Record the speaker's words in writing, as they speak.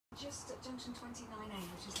just at junction 29A,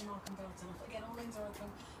 which is the Markham Bell tunnel. Again, all lanes are open.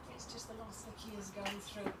 It's just the lots of queues going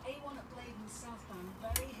through. A1 at Blaydon southbound,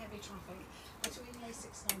 very heavy traffic between the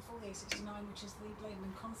A69 for the A69, which is the Blaydon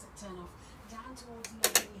and Concert turnoff, down towards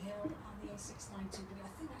Lovely Hill and the A69 too. But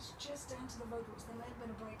I think that's just down to the road, which there may have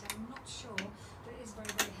been a breakdown. I'm not sure, but it is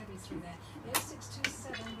very, very heavy through there. The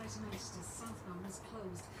A627 Greater Manchester southbound was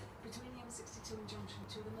closed between the M62 and junction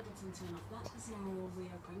 2, the Middleton turnoff. That has now all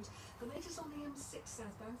reopened. The latest on the M6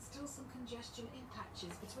 southbound, still some congestion in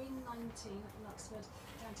patches between 19 at Luxford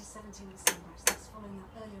down to 17 at Sandbach. That's following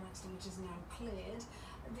that earlier accident, which is now cleared.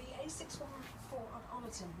 The A614 at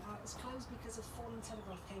Ollerton is closed because of fallen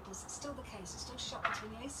telegraph cables. It's still the case. It's still shut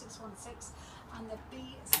between the A616 and the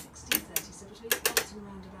B1630, so between Ollerton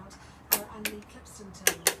roundabout and the Clipston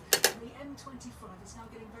terminal. The M25 is now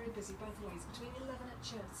getting very busy both ways, between 11 at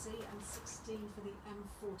Chertsey and 16 for the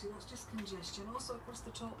M40. That's just congestion. Also across the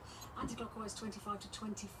top, anti-clockwise 25 to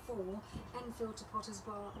 24, Enfield to Potters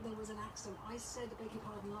Bar. There was an accident. I said, beg your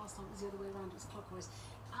pardon, last time it was the other way around. It was clockwise.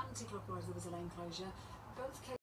 Anti-clockwise, there was a lane closure. Both cases